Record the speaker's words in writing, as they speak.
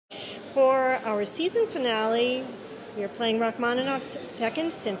our season finale, we are playing Rachmaninoff's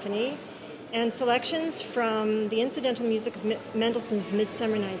Second Symphony and selections from the incidental music of Mendelssohn's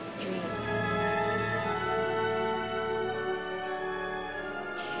Midsummer Night's Dream.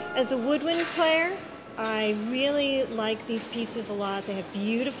 As a woodwind player, I really like these pieces a lot. They have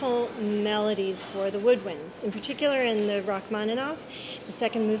beautiful melodies for the woodwinds. In particular, in the Rachmaninoff, the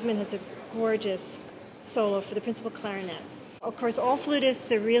second movement has a gorgeous solo for the principal clarinet. Of course, all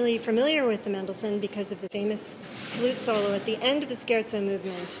flutists are really familiar with the Mendelssohn because of the famous flute solo at the end of the scherzo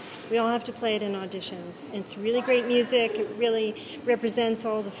movement. We all have to play it in auditions. It's really great music. It really represents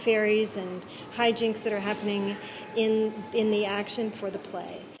all the fairies and hijinks that are happening in the action for the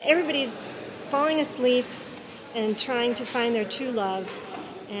play. Everybody's falling asleep and trying to find their true love,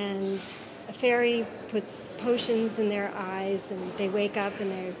 and a fairy puts potions in their eyes and they wake up and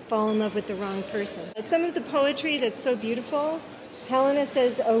they fall in love with the wrong person. Some of the poetry that's so beautiful, Helena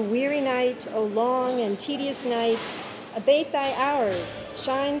says, "O weary night, O long and tedious night, abate thy hours,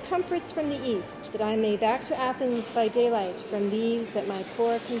 shine comforts from the east, that I may back to Athens by daylight from these that my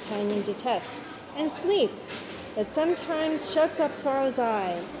poor companion detest, and sleep, that sometimes shuts up sorrow's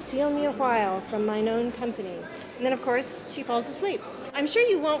eye, steal me a while from mine own company." And then, of course, she falls asleep. I'm sure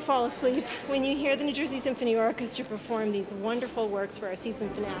you won't fall asleep when you hear the New Jersey Symphony Orchestra perform these wonderful works for our season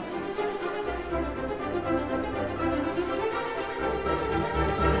finale.